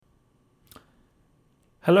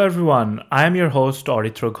Hello everyone, I am your host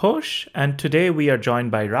Auritra Ghosh, and today we are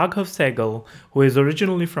joined by Raghav Seghal, who is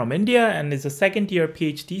originally from India and is a second-year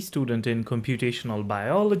PhD student in computational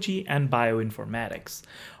biology and bioinformatics.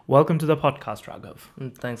 Welcome to the podcast, Raghav.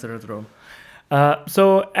 Thanks, Raghav.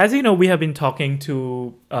 So, as you know, we have been talking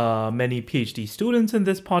to many PhD students in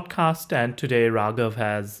this podcast, and today Raghav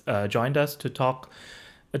has joined us to talk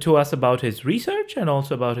to us about his research and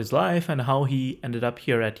also about his life and how he ended up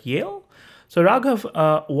here at Yale. So,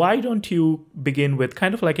 Raghav, why don't you begin with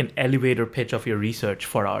kind of like an elevator pitch of your research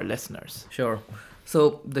for our listeners? Sure.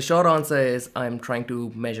 So the short answer is I'm trying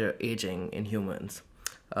to measure aging in humans.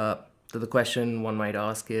 So the question one might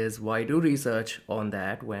ask is, why do research on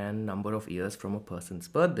that when number of years from a person's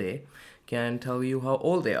birthday can tell you how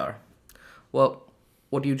old they are? Well,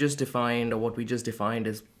 what you just defined, or what we just defined,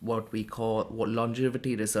 is what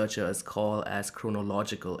longevity researchers call as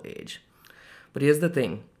chronological age. But here's the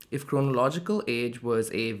thing. If chronological age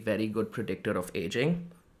was a very good predictor of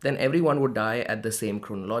aging, then everyone would die at the same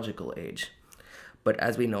chronological age. But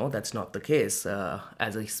as we know, that's not the case.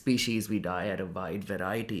 As a species, we die at a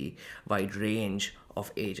wide range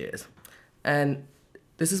of ages. And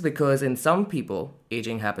this is because in some people,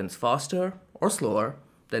 aging happens faster or slower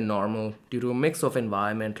than normal due to a mix of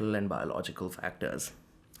environmental and biological factors.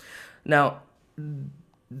 Now,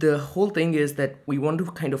 the whole thing is that we want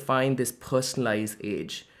to kind of find this personalized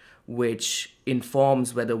age, which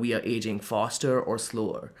informs whether we are aging faster or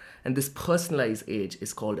slower. And this personalized age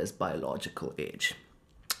is called as biological age.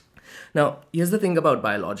 Now, here's the thing about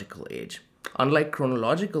biological age. Unlike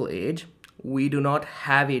chronological age, we do not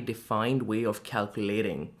have a defined way of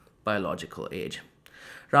calculating biological age.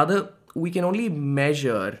 Rather, we can only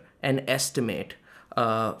measure and estimate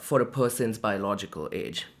for a person's biological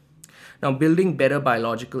age. Now, building better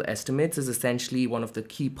biological estimates is essentially one of the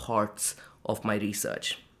key parts of my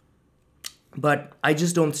research. But I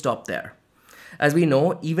just don't stop there. As we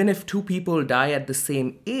know, even if two people die at the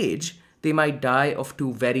same age, they might die of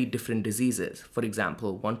two very different diseases. For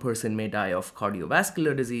example, one person may die of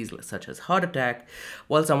cardiovascular disease, such as heart attack,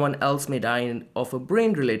 while someone else may die of a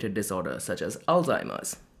brain-related disorder, such as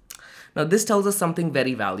Alzheimer's. Now, this tells us something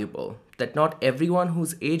very valuable, that not everyone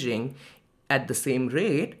who's aging at the same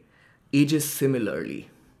rate ages similarly.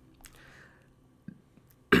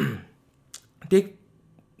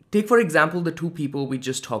 Take, for example, the two people we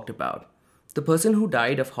just talked about. The person who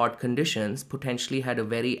died of heart conditions potentially had a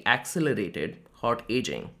very accelerated heart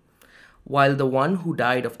aging, while the one who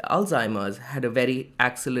died of Alzheimer's had a very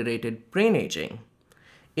accelerated brain aging.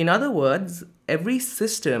 In other words, every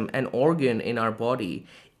system and organ in our body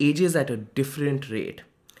ages at a different rate.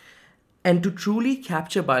 And to truly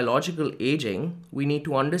capture biological aging, we need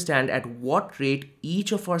to understand at what rate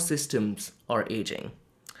each of our systems are aging.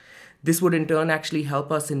 This would in turn actually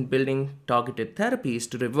help us in building targeted therapies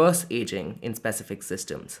to reverse aging in specific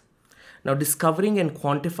systems. Now, discovering and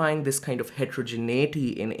quantifying this kind of heterogeneity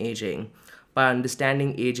in aging by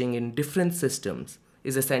understanding aging in different systems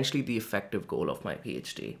is essentially the effective goal of my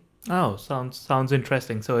PhD. Oh, sounds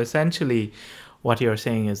interesting. So essentially, what you're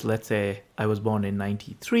saying is, let's say I was born in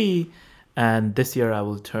 93, and this year I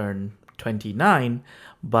will turn 29,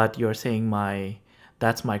 but you're saying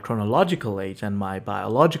that's my chronological age, and my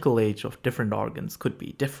biological age of different organs could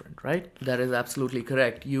be different, right? That is absolutely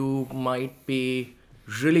correct. You might be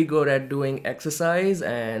really good at doing exercise,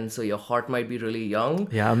 and so your heart might be really young.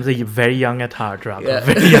 Yeah, I'm very young at heart, Raghav. Yeah.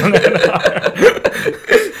 Very young at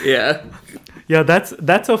heart. Yeah. Yeah,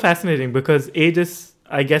 that's so fascinating because age is,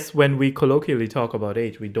 I guess, when we colloquially talk about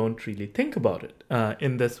age, we don't really think about it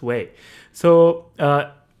in this way. So,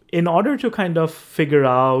 in order to kind of figure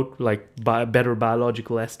out better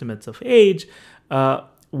biological estimates of age,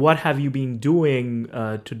 what have you been doing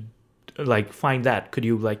to find that? Could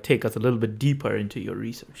you take us a little bit deeper into your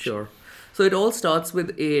research? Sure. So it all starts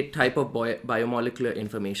with a type of biomolecular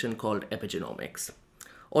information called epigenomics.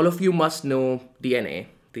 All of you must know DNA,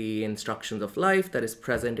 the instructions of life that is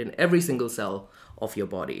present in every single cell of your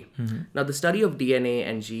body. Mm-hmm. Now, the study of DNA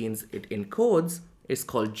and genes it encodes is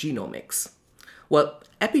called genomics. Well,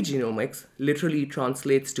 epigenomics literally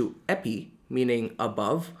translates to epi, meaning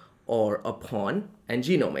above or upon, and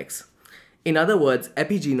genomics. In other words,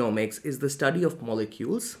 epigenomics is the study of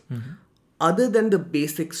molecules other than the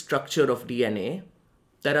basic structure of DNA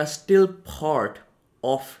that are still part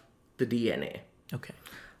of the DNA. Okay.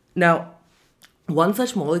 Now, one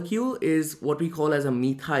such molecule is what we call as a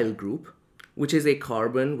methyl group, which is a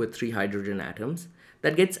carbon with 3 hydrogen atoms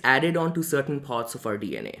that gets added onto certain parts of our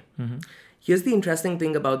DNA. Mm-hmm. Here's the interesting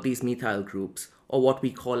thing about these methyl groups, or what we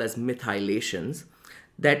call as methylations,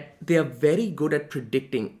 that they are very good at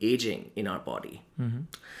predicting aging in our body. Mm-hmm.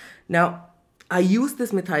 Now, I use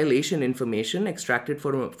this methylation information extracted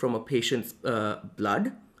from a patient's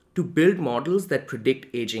blood to build models that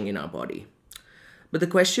predict aging in our body. But the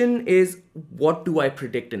question is, what do I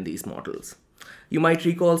predict in these models? You might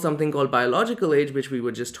recall something called biological age, which we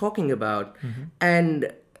were just talking about.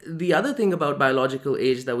 And the other thing about biological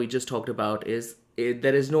age that we just talked about is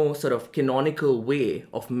there is no sort of canonical way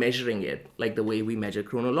of measuring it like the way we measure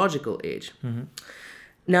chronological age.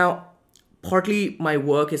 Now, partly my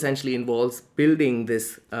work essentially involves building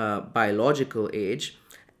this biological age.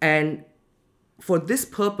 And for this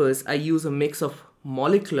purpose, I use a mix of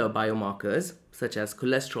molecular biomarkers, such as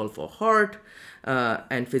cholesterol for heart,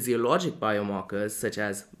 and physiologic biomarkers, such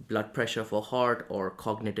as blood pressure for heart or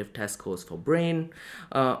cognitive test scores for brain,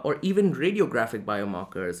 or even radiographic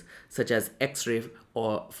biomarkers, such as X-ray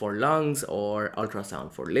or for lungs or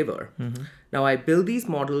ultrasound for liver. Now, I build these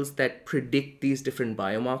models that predict these different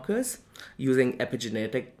biomarkers using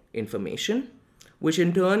epigenetic information, which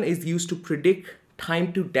in turn is used to predict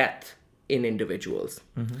time to death in individuals.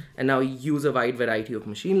 And now use a wide variety of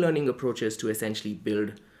machine learning approaches to essentially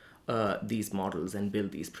build these models and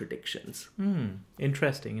build these predictions.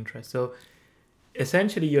 Interesting. So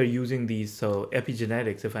essentially you're using these, so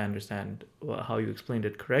epigenetics, if I understand how you explained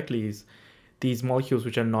it correctly, is these molecules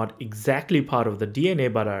which are not exactly part of the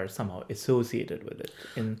DNA but are somehow associated with it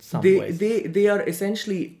in some ways. They are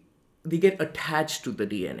essentially, they get attached to the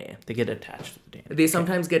DNA. They get attached to the DNA. They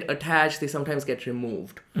sometimes get attached, they sometimes get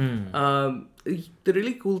removed. The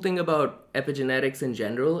really cool thing about epigenetics in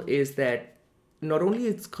general is that not only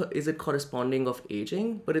is it corresponding of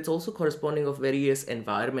aging, but it's also corresponding of various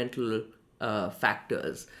environmental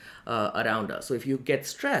factors around us. So if you get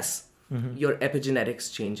stress, your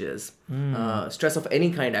epigenetics changes. Stress of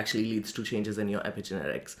any kind actually leads to changes in your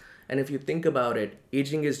epigenetics. And if you think about it,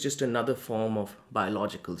 aging is just another form of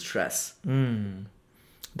biological stress.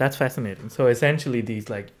 That's fascinating. So essentially these,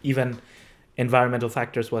 like, even environmental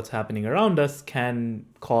factors, what's happening around us, can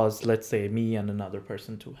cause, let's say, me and another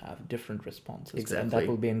person to have different responses. Exactly. And that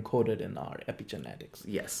will be encoded in our epigenetics.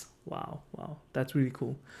 Yes. Wow. That's really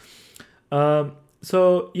cool.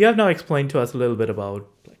 So you have now explained to us a little bit about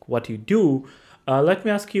like what you do. Let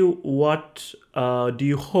me ask you, what do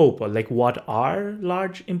you hope, or like what are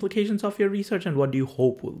large implications of your research, and what do you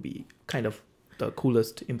hope will be kind of the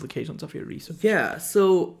coolest implications of your research? Yeah,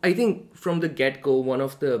 so I think from the get-go, one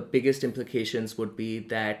of the biggest implications would be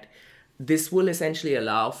that this will essentially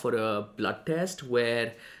allow for a blood test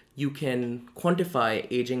where you can quantify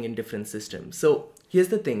aging in different systems. So here's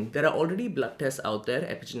the thing, there are already blood tests out there,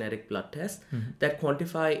 epigenetic blood tests, that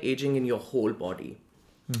quantify aging in your whole body.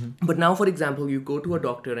 But now, for example, you go to a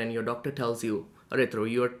doctor and your doctor tells you, Arithro,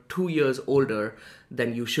 you're 2 years older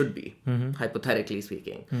than you should be, hypothetically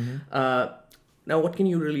speaking. Now, what can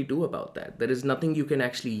you really do about that? There is nothing you can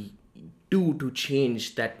actually do to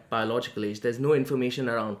change that biological age. There's no information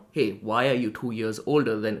around, hey, why are you 2 years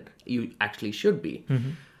older than you actually should be?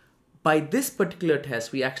 By this particular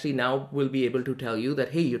test, we actually now will be able to tell you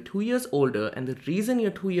that, hey, you're 2 years older, and the reason you're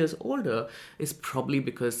 2 years older is probably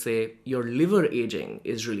because, say, your liver aging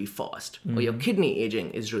is really fast, or your kidney aging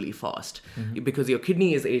is really fast, because your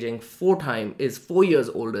kidney is aging 4 years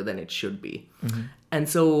older than it should be. And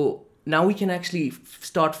so now we can actually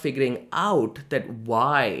start figuring out that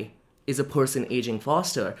why is a person aging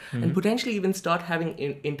faster, and potentially even start having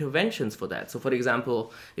interventions for that. So for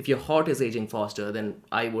example, if your heart is aging faster, then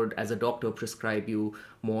I would, as a doctor, prescribe you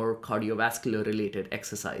more cardiovascular related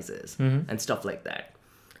exercises and stuff like that.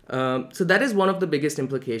 So that is one of the biggest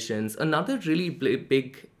implications. Another really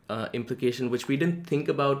big implication, which we didn't think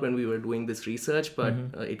about when we were doing this research, but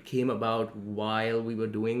it came about while we were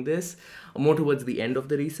doing this, more towards the end of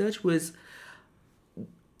the research, was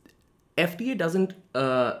FDA doesn't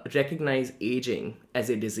recognize aging as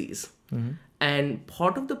a disease. And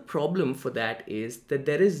part of the problem for that is that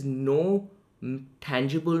there is no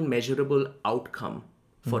tangible, measurable outcome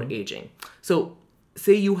for aging. So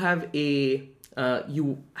say you have a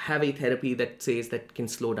therapy that says that can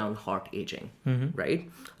slow down heart aging, right?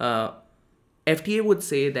 FDA would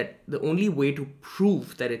say that the only way to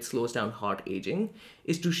prove that it slows down heart aging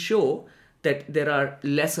is to show that there are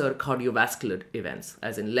lesser cardiovascular events,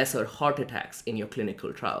 as in lesser heart attacks in your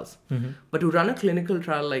clinical trials. But to run a clinical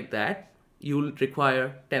trial like that, you'll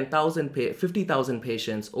require 50,000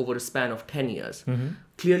 patients over a span of 10 years.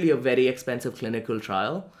 Clearly a very expensive clinical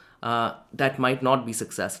trial that might not be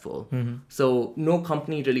successful. So no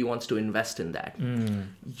company really wants to invest in that.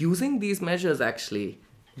 Using these measures, actually,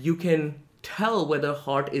 you can tell whether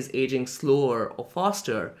heart is aging slower or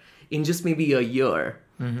faster in just maybe a year.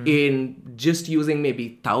 in just using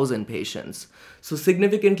maybe 1,000 patients. So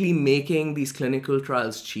significantly making these clinical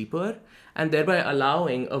trials cheaper and thereby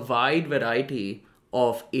allowing a wide variety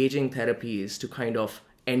of aging therapies to kind of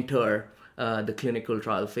enter the clinical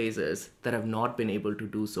trial phases that have not been able to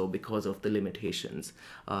do so because of the limitations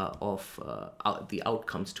of the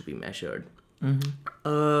outcomes to be measured.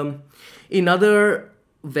 Another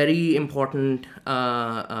very important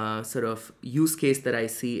sort of use case that I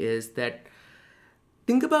see is that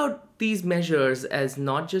think about these measures as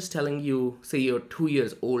not just telling you, say, you're 2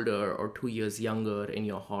 years older or 2 years younger in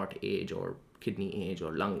your heart age or kidney age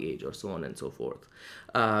or lung age or so on and so forth.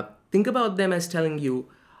 Think about them as telling you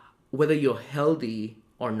whether you're healthy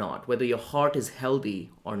or not, whether your heart is healthy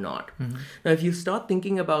or not. Now, if you start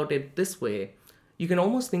thinking about it this way, you can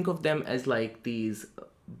almost think of them as like these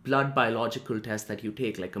blood biological tests that you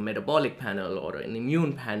take, like a metabolic panel or an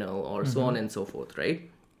immune panel or so on and so forth, right?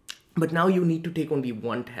 But now you need to take only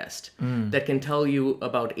one test that can tell you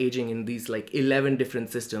about aging in these like 11 different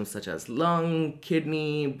systems such as lung,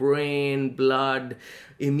 kidney, brain, blood,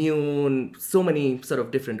 immune, so many sort of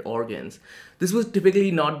different organs. This would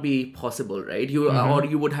typically not be possible, right? Or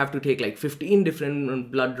you would have to take like 15 different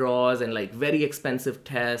blood draws and like very expensive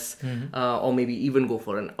tests, or maybe even go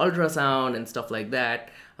for an ultrasound and stuff like that,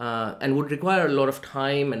 and would require a lot of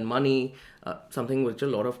time and money, something which a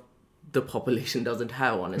lot of the population doesn't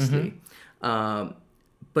have, honestly.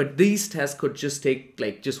 But these tests could just take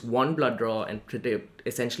like just one blood draw and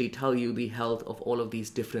essentially tell you the health of all of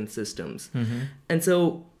these different systems. And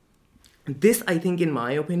so this, I think, in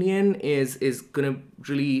my opinion, is going to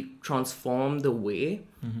really transform the way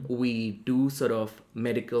we do sort of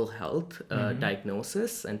medical health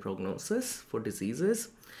diagnosis and prognosis for diseases.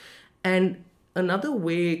 And another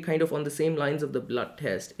way, kind of on the same lines of the blood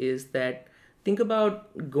test, is that think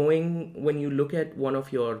about when you look at one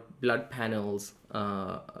of your blood panels,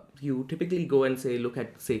 you typically go and look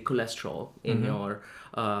at cholesterol in your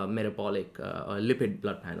metabolic lipid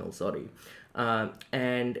blood panel,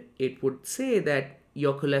 and it would say that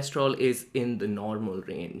your cholesterol is in the normal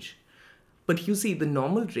range. But you see, the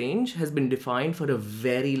normal range has been defined for a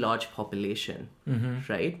very large population,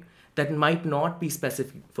 right? That might not be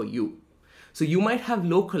specific for you. So you might have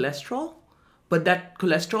low cholesterol, but that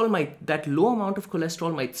low amount of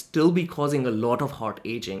cholesterol might still be causing a lot of heart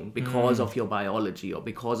aging because of your biology or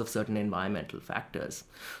because of certain environmental factors.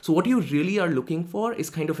 So what you really are looking for is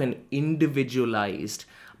kind of an individualized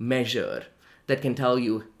measure that can tell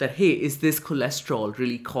you that, hey, is this cholesterol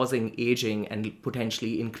really causing aging and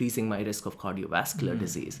potentially increasing my risk of cardiovascular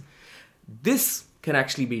disease? This can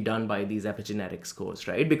actually be done by these epigenetic scores,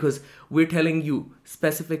 right? Because we're telling you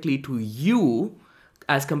specifically to you,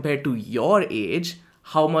 as compared to your age,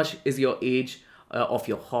 how much is your age of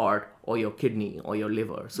your heart or your kidney or your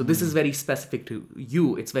liver. So this is very specific to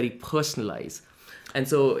you. It's very personalized. And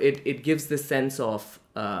so it gives this sense of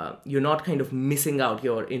you're not kind of missing out.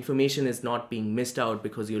 Your information is not being missed out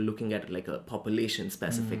because you're looking at like a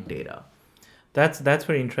population-specific data. That's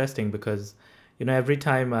very interesting because, every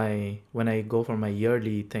time when I go for my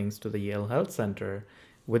yearly things to the Yale Health Center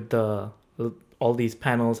with all these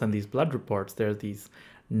panels and these blood reports, there are these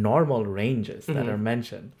normal ranges that are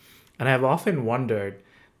mentioned. And I've often wondered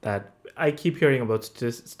that I keep hearing about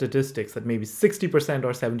statistics that maybe 60%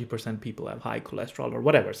 or 70% people have high cholesterol or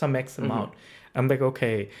whatever, some X amount. I'm like,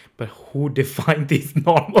 okay, but who defined these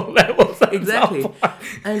normal levels? Exactly.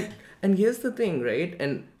 And here's the thing, right?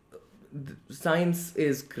 And science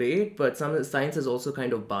is great, but science is also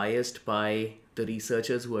kind of biased by the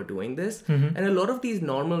researchers who are doing this. And a lot of these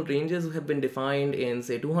normal ranges have been defined in,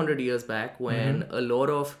 say, 200 years back when a lot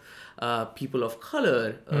of people of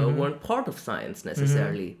color weren't part of science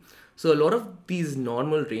necessarily. So a lot of these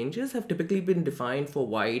normal ranges have typically been defined for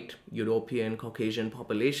white, European, Caucasian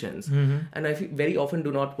populations. And I very often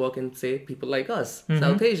do not work in, say, people like us,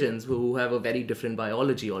 South Asians, who have a very different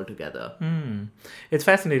biology altogether. It's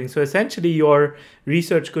fascinating. So essentially, your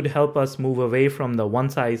research could help us move away from the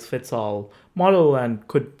one-size-fits-all model and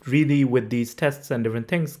could really, with these tests and different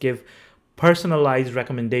things, give personalized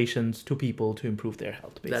recommendations to people to improve their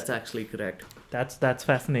health. Basically. That's actually correct. That's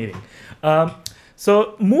fascinating.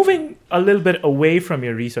 So moving a little bit away from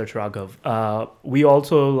your research, Raghav, we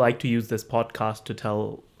also like to use this podcast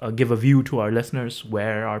to give a view to our listeners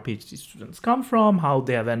where our PhD students come from, how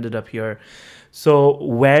they have ended up here. So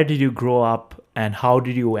where did you grow up and how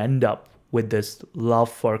did you end up with this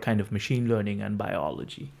love for kind of machine learning and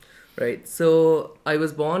biology? Right. So I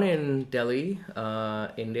was born in Delhi,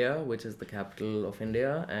 India, which is the capital of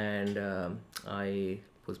India, and I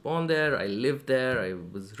was born there, I lived there, I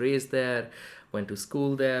was raised there, went to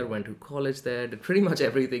school there, went to college there, did pretty much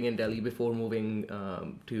everything in Delhi before moving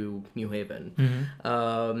to New Haven.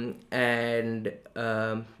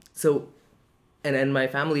 So and then my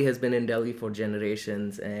family has been in Delhi for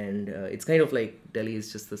generations, and it's kind of like Delhi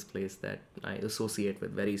is just this place that I associate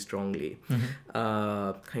with very strongly,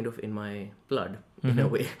 kind of in my blood in a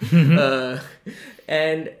way.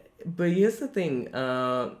 But here's the thing.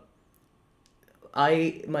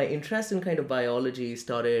 My interest in kind of biology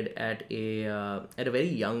started at a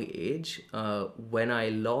very young age when I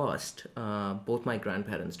lost both my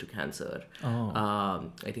grandparents to cancer.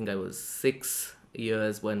 I think I was 6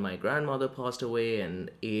 years when my grandmother passed away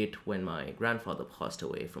and 8 when my grandfather passed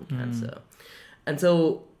away from cancer. And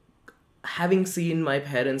so having seen my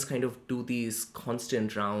parents kind of do these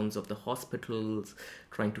constant rounds of the hospitals,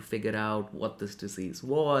 trying to figure out what this disease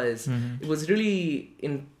was, it was really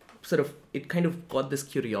it kind of got this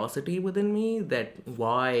curiosity within me that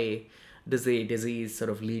why does a disease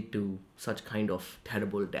sort of lead to such kind of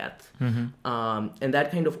terrible death? And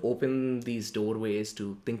that kind of opened these doorways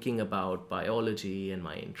to thinking about biology and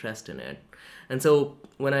my interest in it. And so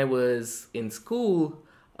when I was in school,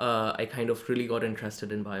 I kind of really got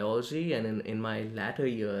interested in biology. And in my latter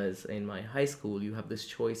years, in my high school, you have this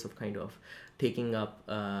choice of kind of taking up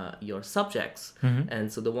your subjects.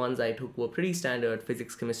 And so the ones I took were pretty standard: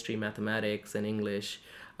 physics, chemistry, mathematics, and English.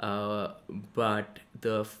 But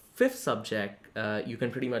the fifth subject you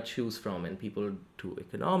can pretty much choose from, and people do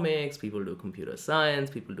economics, people do computer science,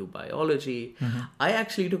 people do biology. I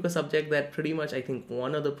actually took a subject that pretty much I think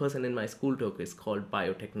one other person in my school took, is called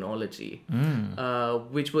biotechnology,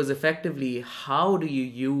 which was effectively how do you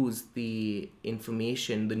use the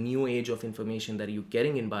information, the new age of information that you're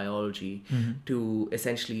getting in biology to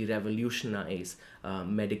essentially revolutionize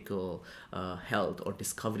medical health or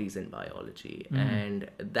discoveries in biology. And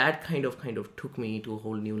that kind of took me to a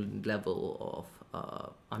whole new level of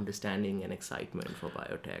understanding and excitement for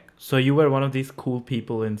biotech. So you were one of these cool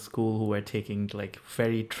people in school who were taking like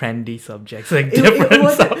very trendy subjects, like it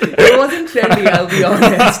wasn't trendy, I'll be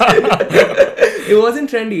honest. It wasn't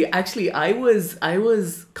trendy. Actually, I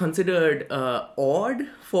was considered odd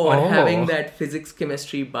for having that physics,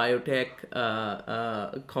 chemistry, biotech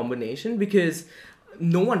combination, because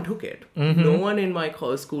no one took it. No one in my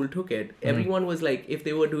school took it. Everyone was like, if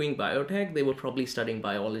they were doing biotech, they were probably studying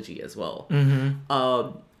biology as well.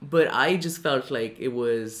 But I just felt like it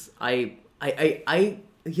was,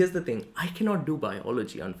 here's the thing, I cannot do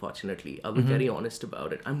biology, unfortunately. I'll be very honest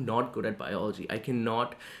about it. I'm not good at biology. I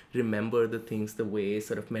cannot remember the things the way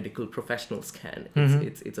sort of medical professionals can.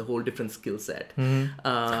 It's a whole different skill set.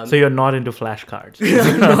 So you're not into flashcards.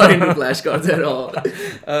 I'm not into flashcards at all.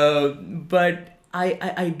 But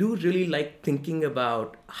I do really like thinking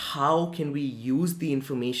about how can we use the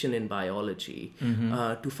information in biology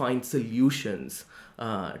to find solutions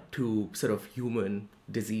to sort of human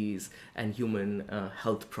disease and human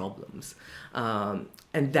health problems.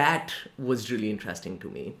 And that was really interesting to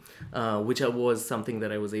me, which was something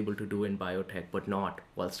that I was able to do in biotech, but not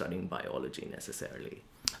while studying biology necessarily.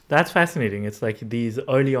 That's fascinating. It's like these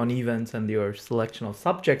early on events and your selection of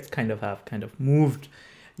subjects have moved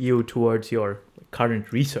you towards your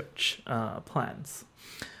current research plans.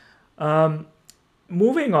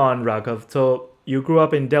 Moving on, Raghav. So you grew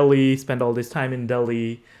up in Delhi, spent all this time in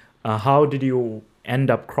Delhi. How did you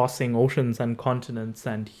end up crossing oceans and continents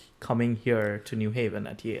and coming here to New Haven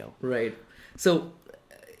at Yale? Right. So,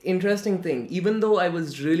 interesting thing. Even though I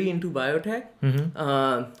was really into biotech,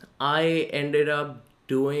 I ended up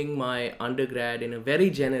doing my undergrad in a very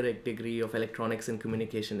generic degree of electronics and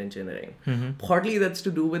communication engineering. Partly that's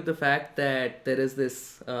to do with the fact that there is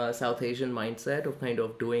this South Asian mindset of kind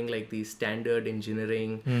of doing like these standard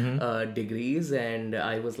engineering degrees, and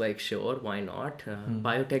I was like, sure, why not?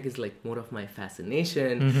 Biotech is like more of my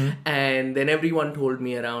fascination. And then everyone told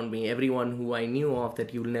me around me, everyone who I knew of,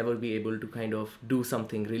 that you'll never be able to kind of do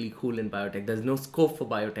something really cool in biotech. There's no scope for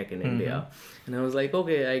biotech in India. And I was like,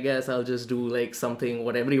 okay, I guess I'll just do like something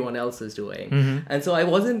what everyone else is doing. And so I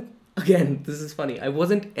wasn't, again, this is funny, I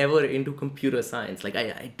wasn't ever into computer science. Like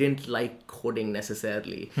I didn't like coding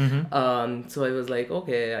necessarily. So I was like,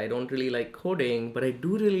 okay, I don't really like coding, but I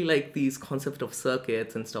do really like these concepts of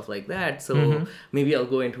circuits and stuff like that. So maybe I'll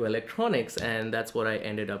go into electronics, and that's what I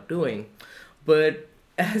ended up doing. But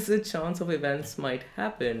as a chance of events might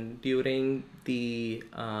happen, during the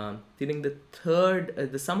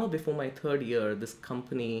summer before my third year, this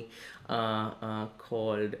company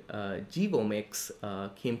called Givomix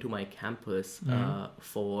came to my campus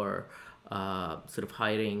for sort of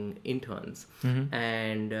hiring interns.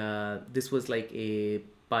 And this was like a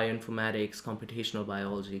bioinformatics, computational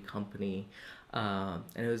biology company, and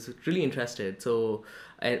I was really interested. So,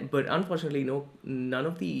 but unfortunately, none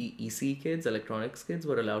of the EC kids, electronics kids,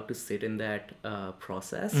 were allowed to sit in that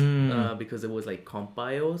process because it was like comp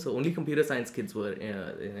bio. So only computer science kids were.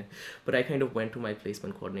 But I kind of went to my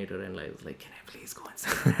placement coordinator and I was like, "Can I please go and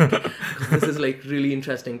sit in that? Because this is like really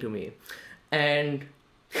interesting to me," and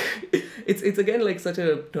it's again like such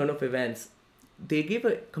a turn of events. They gave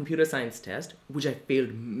a computer science test, which I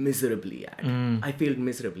failed miserably at. I failed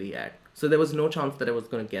miserably at. So there was no chance that I was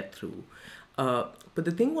going to get through. But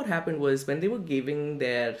the thing what happened was when they were giving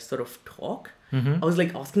their sort of talk, I was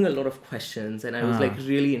like asking a lot of questions and I was like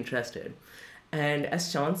really interested. And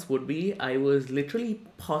as chance would be, I was literally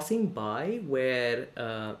passing by where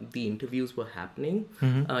the interviews were happening.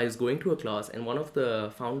 I was going to a class, and one of the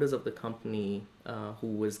founders of the company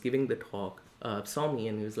who was giving the talk saw me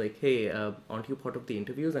and he was like, "Hey, aren't you part of the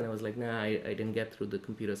interviews?" And I was like, "Nah, I didn't get through the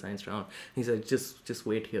computer science round." He said, just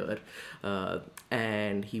wait here.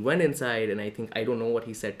 And he went inside, and I don't know what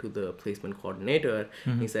he said to the placement coordinator.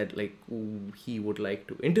 He said like he would like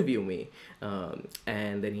to interview me.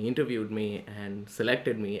 And then he interviewed me and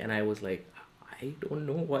selected me, and I was like, I don't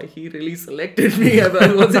know why he really selected me.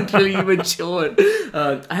 I wasn't really even sure.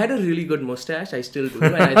 I had a really good mustache. I still do.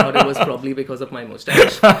 And I thought it was probably because of my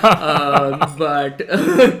mustache. But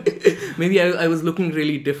maybe I was looking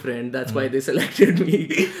really different. That's why they selected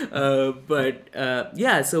me.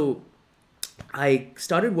 So I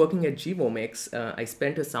started working at Gevomics. I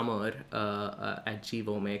spent a summer at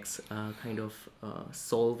Gevomics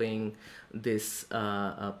solving this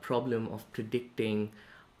problem of predicting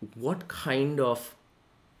what kind of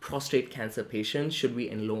prostate cancer patients should we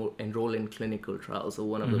enroll in clinical trials. So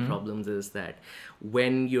one of the problems is that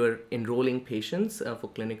when you're enrolling patients for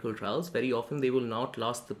clinical trials, very often they will not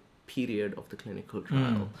last the period of the clinical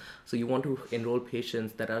trial. So you want to enroll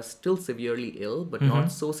patients that are still severely ill, but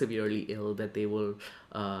not so severely ill that they will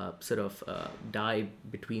die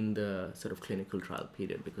between the sort of clinical trial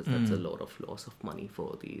period, because that's a lot of loss of money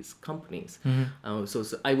for these companies. So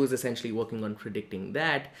I was essentially working on predicting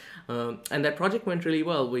that. And that project went really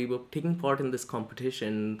well. We were taking part in this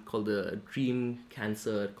competition called the Dream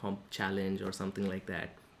Cancer Challenge or something like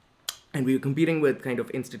that. And we were competing with kind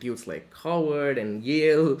of institutes like Harvard and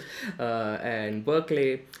Yale and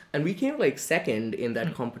Berkeley. And we came like second in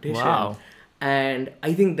that competition. Wow. And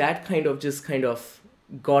I think that kind of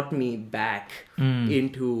got me back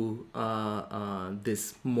into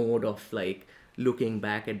this mode of like looking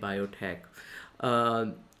back at biotech.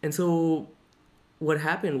 And so what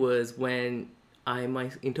happened was when my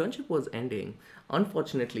internship was ending,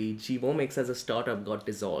 unfortunately, Gevomics as a startup got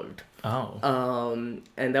dissolved. And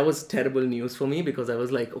that was terrible news for me because I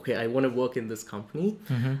was like, okay, I want to work in this company.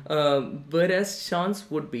 But as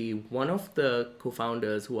chance would be, one of the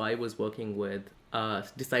co-founders who I was working with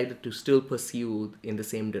decided to still pursue in the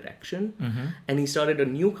same direction. And he started a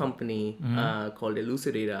new company called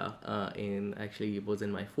Elucidata. It was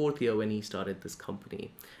in my 4th year when he started this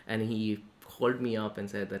company. And he called me up and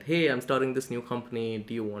said that, "Hey, I'm starting this new company.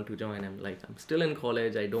 Do you want to join?" I'm like, I'm still in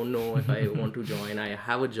college. I don't know if I want to join. I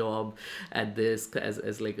have a job at this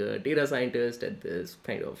as like a data scientist at this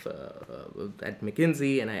kind of at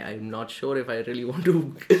McKinsey, and I'm not sure if I really want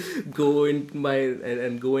to go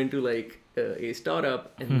into like a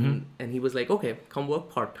startup. And he was like, "Okay, come work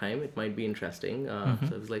part-time. It might be interesting."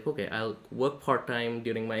 So I was like, "Okay, I'll work part-time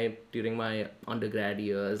during my undergrad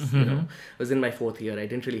years." I was in my 4th year. I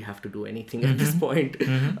didn't really have to do anything at this point.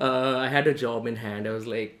 I had a job in hand. I was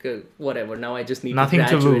like, whatever. Now I just need nothing to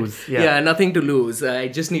graduate. to lose. Yeah, nothing to lose. I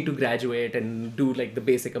just need to graduate and do like the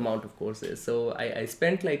basic amount of courses. So I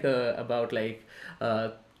spent like about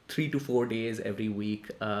 3 to 4 days every week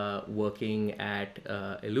working at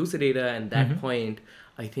Elucidata. And at that point,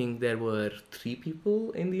 I think there were 3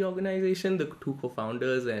 people in the organization, the 2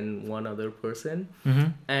 co-founders and one other person.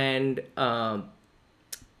 And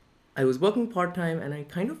I was working part-time and I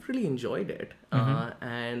kind of really enjoyed it.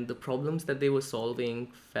 And the problems that they were solving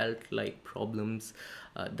felt like problems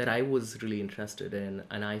that I was really interested in,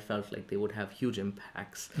 and I felt like they would have huge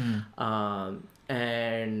impacts.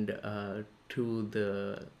 To the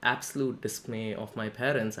absolute dismay of my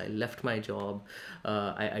parents, I left my job.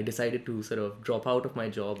 I decided to sort of drop out of my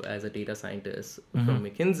job as a data scientist from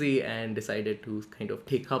McKinsey and decided to kind of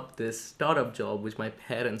take up this startup job, which my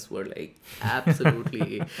parents were like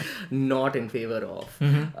absolutely not in favor of.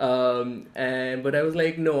 But I was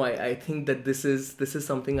like, no, I think that this is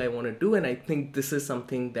something I want to do, and I think this is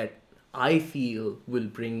something that I feel will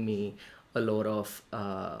bring me a lot of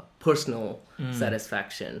personal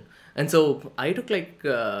satisfaction. And so I took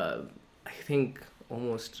I think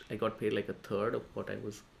I got paid like a third of what I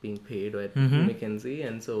was being paid at Mm-hmm. McKinsey.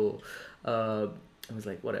 And so I was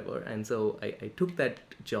like, whatever. And so I took that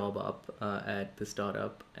job up at the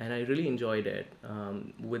startup, and I really enjoyed it.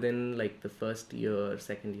 Within like the first year,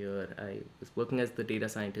 second year, I was working as the data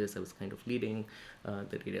scientist. I was kind of leading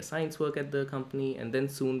the data science work at the company. And then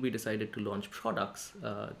soon we decided to launch products,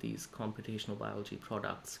 these computational biology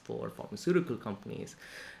products for pharmaceutical companies.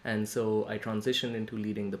 And so I transitioned into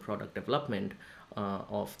leading the product development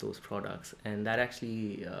of those products. And that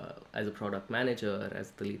actually, as a product manager,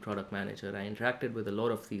 as the lead product manager, I interacted with a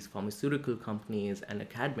lot of these pharmaceutical companies and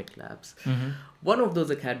academic labs. Mm-hmm. One of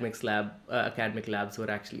those academic labs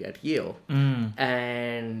were actually at Yale. Mm.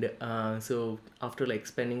 And so after like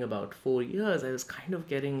spending about 4 years, I was kind of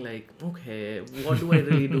getting like, okay, what do I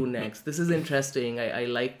really do next? This is interesting. I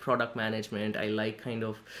like product management. I like kind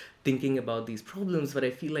of thinking about these problems, but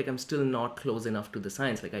I feel like I'm still not close enough to the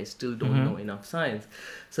science. Like I still don't know enough science.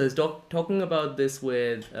 So I was talking about this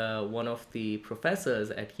with one of the professors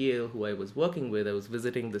at Yale who I was working with. I was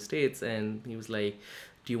visiting the States, and he was like,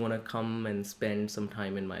 do you want to come and spend some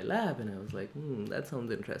time in my lab? And I was like, that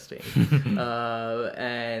sounds interesting.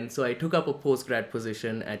 And so I took up a postgrad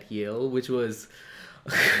position at Yale, which was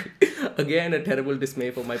again a terrible dismay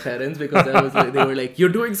for my parents, because they were like, you're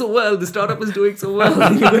doing so well, the startup is doing so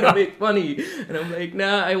well, you're gonna make money. And I'm like,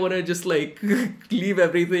 nah, I want to just like leave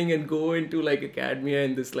everything and go into like academia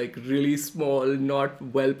in this like really small, not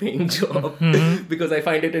well-paying job because I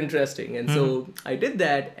find it interesting. And so I did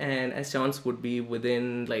that, and as chance would be,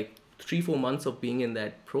 within like 3-4 months of being in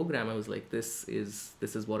that program, I was like, this is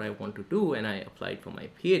what I want to do. And I applied for my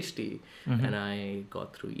PhD, and I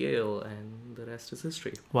got through Yale, and the rest is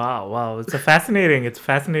history. Wow. It's a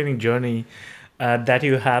fascinating journey that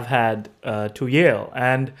you have had to Yale.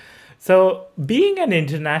 And so being an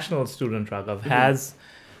international student, Raghav,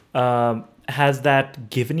 has that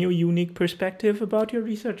given you a unique perspective about your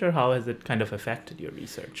research, or how has it kind of affected your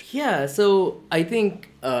research? Yeah, so I think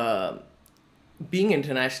being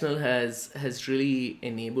international has really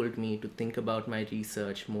enabled me to think about my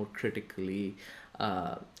research more critically.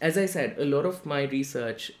 As I said, a lot of my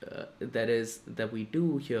research that we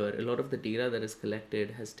do here, a lot of the data that is collected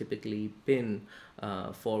has typically been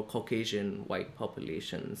for Caucasian white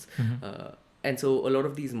populations. And so a lot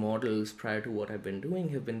of these models prior to what I've been doing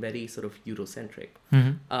have been very sort of Eurocentric.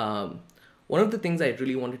 One of the things I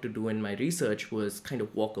really wanted to do in my research was kind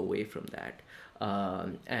of walk away from that.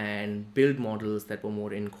 And build models that were more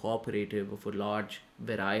incorporative of a large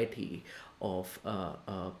variety of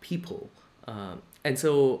people. And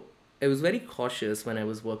so I was very cautious when I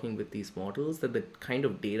was working with these models that the kind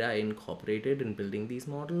of data I incorporated in building these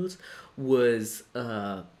models was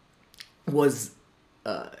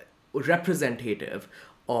representative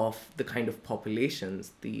of the kind of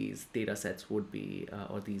populations these data sets would be,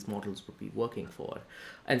 or these models would be working for.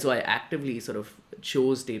 And so I actively sort of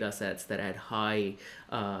chose data sets that had high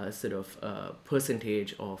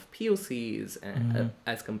percentage of POCs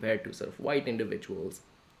as compared to sort of white individuals,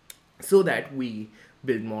 so that we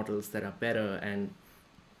build models that are better and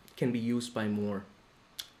can be used by more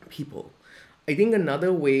people. I think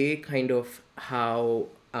another way kind of how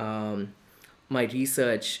my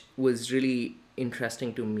research was really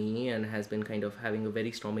interesting to me and has been kind of having a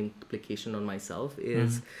very strong implication on myself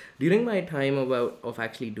is during my time of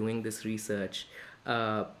actually doing this research,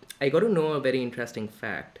 I got to know a very interesting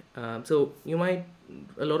fact. So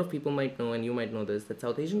a lot of people might know, and you might know this, that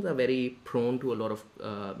South Asians are very prone to a lot of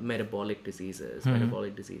metabolic diseases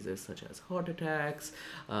such as heart attacks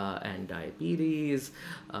and diabetes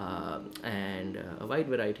and a wide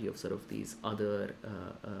variety of sort of these other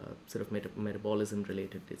sort of metabolism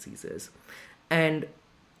related diseases. And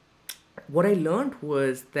what I learned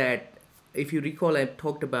was that, if you recall, I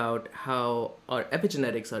talked about how our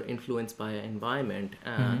epigenetics are influenced by our environment,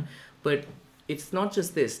 but it's not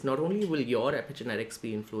just this. Not only will your epigenetics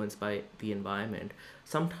be influenced by the environment,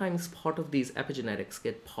 sometimes part of these epigenetics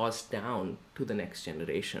get passed down to the next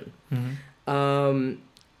generation. And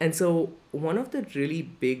so one of the really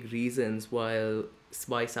big reasons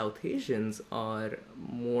why South Asians are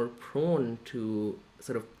more prone to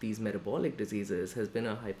sort of these metabolic diseases has been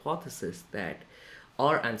a hypothesis that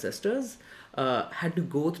our ancestors had to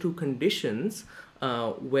go through conditions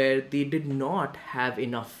where they did not have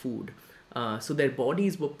enough food. So their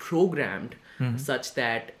bodies were programmed such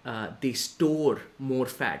that they store more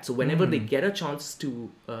fat. So whenever they get a chance to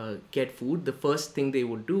get food, the first thing they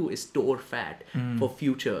would do is store fat for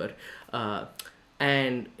future.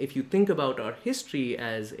 And if you think about our history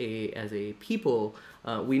as a people,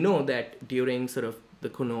 we know that during sort of the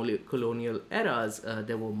colonial eras,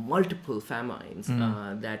 there were multiple famines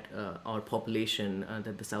that our population,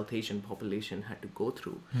 that the South Asian population had to go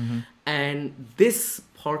through. And this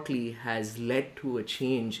partly has led to a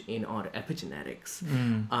change in our epigenetics,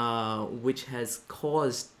 which has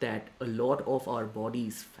caused that a lot of our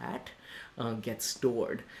body's fat gets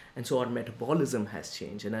stored, and so our metabolism has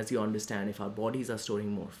changed. And as you understand, if our bodies are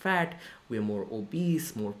storing more fat, we're more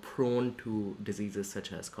obese, more prone to diseases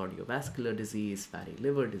such as cardiovascular disease, fatty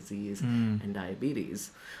liver disease, and diabetes.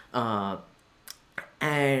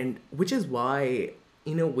 And which is why,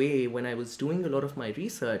 in a way, when I was doing a lot of my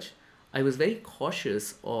research, I was very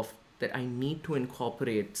cautious of that I need to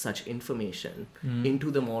incorporate such information into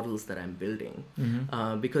the models that I'm building.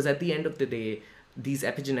 Because at the end of the day, these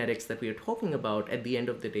epigenetics that we are talking about, at the end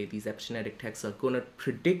of the day, these epigenetic texts are going to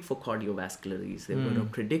predict for cardiovascular disease, they're going to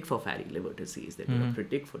predict for fatty liver disease, they're going to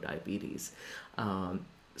predict for diabetes.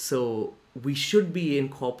 So we should be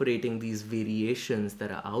incorporating these variations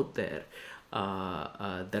that are out there,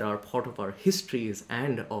 that are part of our histories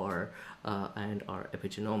and our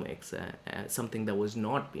epigenomics, something that was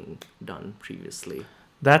not being done previously.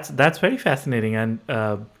 That's very fascinating, and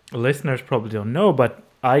listeners probably don't know, but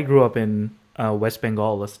I grew up in West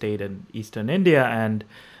Bengal, a state in eastern India, and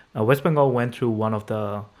West Bengal went through one of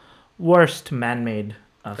the worst man-made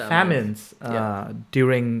famines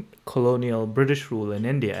during colonial British rule in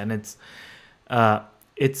India, and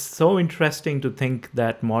it's so interesting to think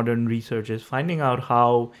that modern research is finding out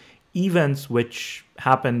how events which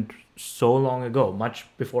happened so long ago, much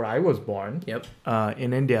before I was born,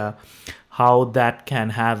 in India, how that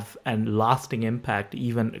can have a lasting impact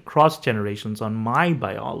even across generations on my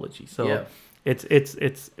biology. So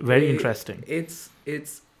it's very interesting. It's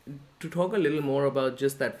to talk a little more about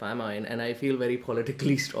just that famine, and I feel very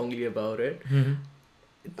politically strongly about it.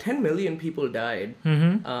 10 million people died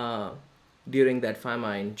during that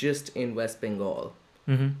famine just in West Bengal.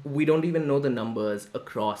 We don't even know the numbers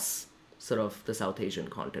across sort of the South Asian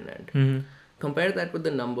continent. Compare that with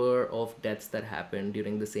the number of deaths that happened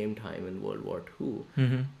during the same time in World War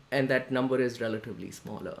II. And that number is relatively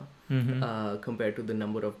smaller compared to the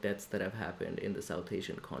number of deaths that have happened in the South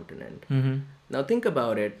Asian continent. Now think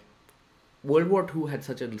about it. World War II had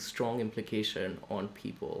such a strong implication on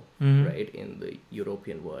people, right, in the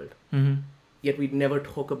European world. Yet we never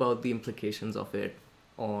talk about the implications of it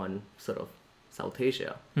on sort of South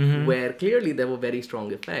Asia, where clearly there were very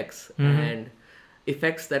strong effects, and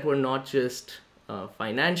effects that were not just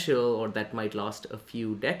financial or that might last a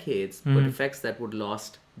few decades, but effects that would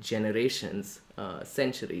last generations,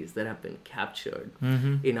 centuries, that have been captured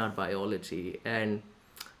in our biology. And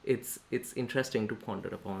it's interesting to ponder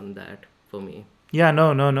upon that for me. Yeah,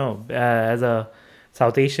 no. As a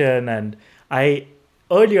South Asian, and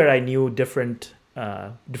earlier I knew different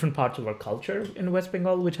parts of our culture in West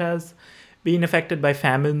Bengal, which has been affected by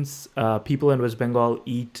famines. People in West Bengal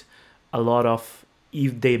eat a lot of,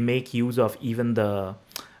 they make use of even the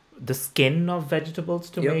skin of vegetables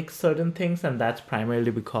to make certain things, and that's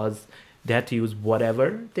primarily because they had to use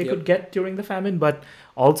whatever they could get during the famine. But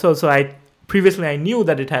also, so I knew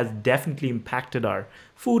that it has definitely impacted our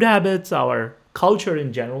food habits, our culture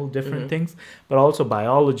in general, different things, but also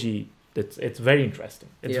biology. It's very interesting.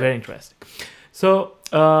 It's very interesting. So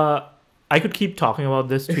I could keep talking about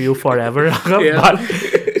this to you forever, Raghav,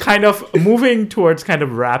 but kind of moving towards kind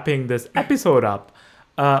of wrapping this episode up,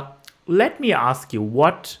 let me ask you,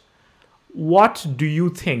 what do you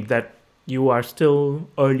think, that you are still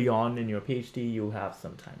early on in your PhD, you have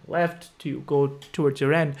some time left to go towards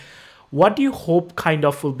your end, what do you hope kind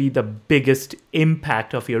of will be the biggest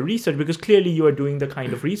impact of your research? Because clearly you are doing the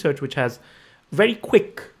kind of research which has very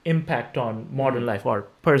quick impact on modern life or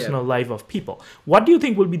personal life of people. What do you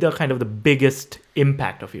think will be the kind of the biggest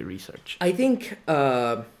impact of your research? I think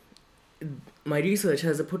my research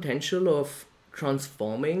has a potential of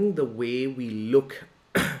transforming the way we look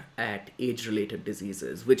at age-related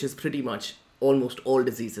diseases, which is pretty much almost all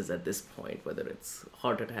diseases at this point, whether it's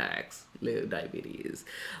heart attacks, diabetes,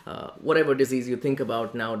 whatever disease you think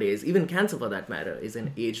about nowadays, even cancer for that matter, is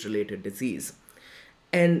an age-related disease.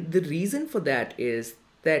 And the reason for that is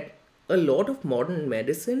that a lot of modern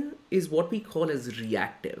medicine is what we call as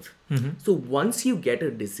reactive. So once you get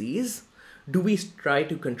a disease, do we try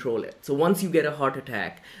to control it? So once you get a heart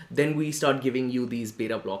attack, then we start giving you these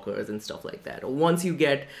beta blockers and stuff like that. Or once you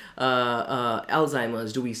get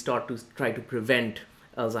Alzheimer's, do we start to try to prevent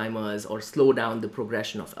Alzheimer's or slow down the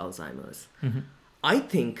progression of Alzheimer's? I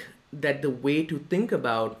think that the way to think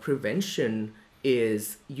about prevention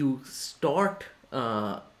is you start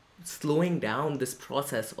slowing down this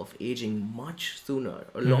process of aging much sooner,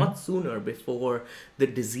 a lot sooner before the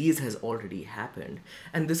disease has already happened.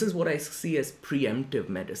 And this is what I see as preemptive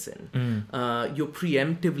medicine. You're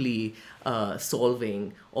preemptively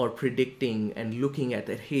solving or predicting and looking at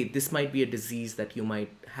that, hey, this might be a disease that you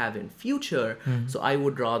might have in future, so I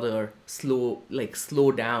would rather slow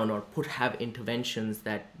down or have interventions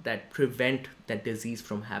that prevent that disease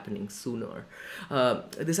from happening sooner.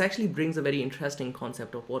 This actually brings a very interesting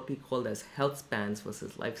concept of what we call as health spans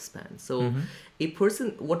versus lifespans. So a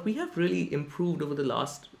person, what we have really improved over the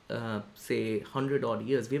last say 100 odd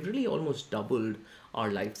years, we've really almost doubled our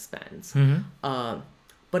lifespans.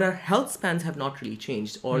 But our health spans have not really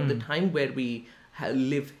changed, or the time where we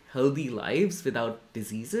live healthy lives without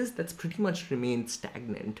diseases, that's pretty much remained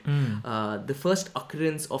stagnant. The first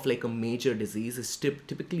occurrence of like a major disease is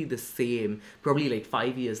typically the same, probably like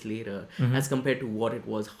 5 years later, as compared to what it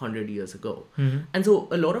was 100 years ago. And so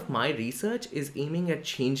a lot of my research is aiming at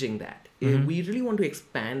changing that. We really want to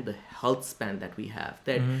expand the health span that we have,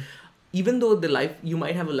 that even though you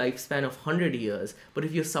might have a lifespan of 100 years, but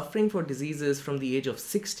if you're suffering for diseases from the age of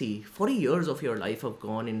 60, 40 years of your life have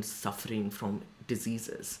gone in suffering from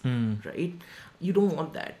diseases, right? You don't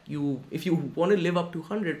want that. If you want to live up to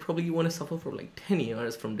 100, probably you want to suffer for like 10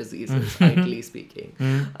 years from diseases, ideally speaking.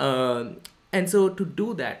 And so to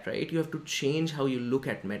do that, right, you have to change how you look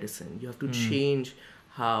at medicine. You have to change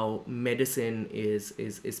how medicine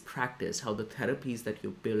is practiced, how the therapies that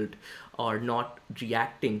you build are not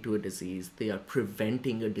reacting to a disease, they are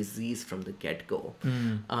preventing a disease from the get-go.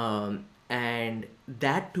 And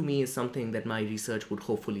that to me is something that my research would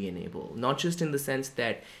hopefully enable, not just in the sense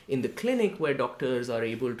that in the clinic where doctors are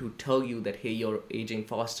able to tell you that, hey, you're aging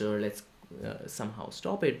faster, let's somehow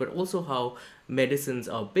stop it, but also how medicines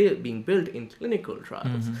are being built in clinical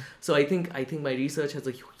trials. So I think my research has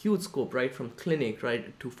a huge scope, right from clinic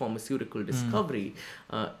right to pharmaceutical discovery,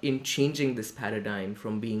 in changing this paradigm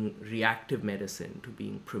from being reactive medicine to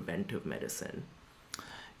being preventive medicine.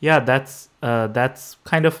 Yeah, that's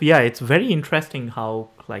kind of, it's very interesting how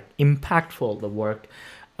like impactful the work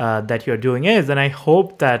that you're doing is, and I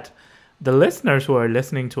hope that the listeners who are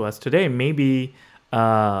listening to us today, maybe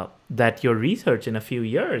that your research in a few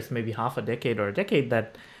years, maybe half a decade or a decade,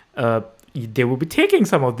 that they will be taking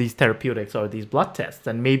some of these therapeutics or these blood tests,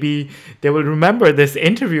 and maybe they will remember this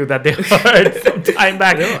interview that they heard some time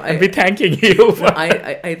back and be thanking you.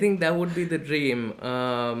 I think that would be the dream.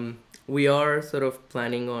 We are sort of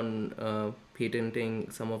planning on patenting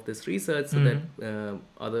some of this research so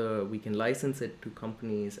that we can license it to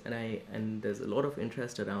companies, and there's a lot of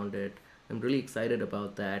interest around it. I'm really excited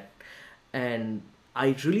about that, and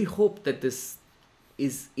I really hope that this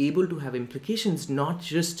is able to have implications not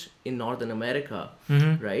just in Northern America,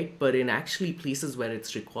 right, but in actually places where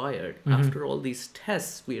it's required. After all, these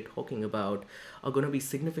tests we are talking about are going to be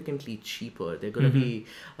significantly cheaper. They're going to be,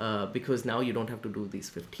 because now you don't have to do these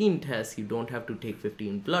 15 tests, you don't have to take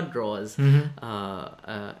 15 blood draws,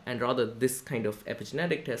 and rather this kind of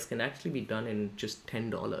epigenetic test can actually be done in just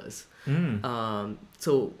 $10.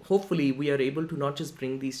 So hopefully we are able to not just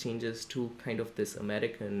bring these changes to kind of this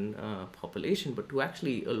American population, but to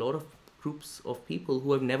actually a lot of groups of people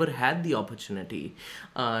who have never had the opportunity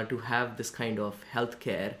to have this kind of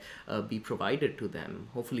healthcare be provided to them.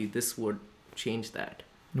 Hopefully this would change that.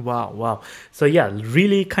 Wow. So yeah,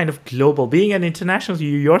 really kind of global. Being an international,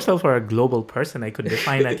 you yourself are a global person. I could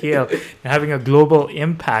define at Yale, having a global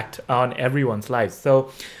impact on everyone's lives.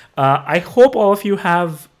 So I hope all of you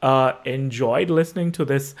have enjoyed listening to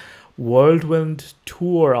this whirlwind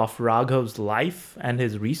tour of Raghav's life and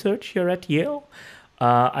his research here at Yale.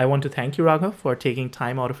 I want to thank you, Raghav, for taking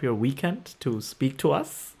time out of your weekend to speak to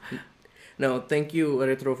us. No, thank you,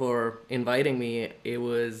 Arithro, for inviting me. It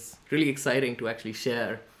was really exciting to actually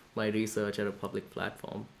share my research at a public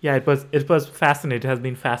platform. Yeah, it was fascinating. It has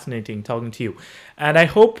been fascinating talking to you. And I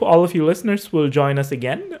hope all of you listeners will join us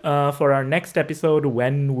again for our next episode,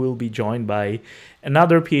 when we'll be joined by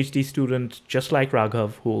another PhD student just like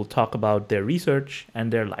Raghav, who will talk about their research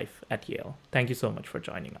and their life at Yale. Thank you so much for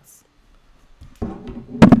joining us. I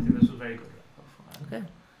think this was very good. Okay.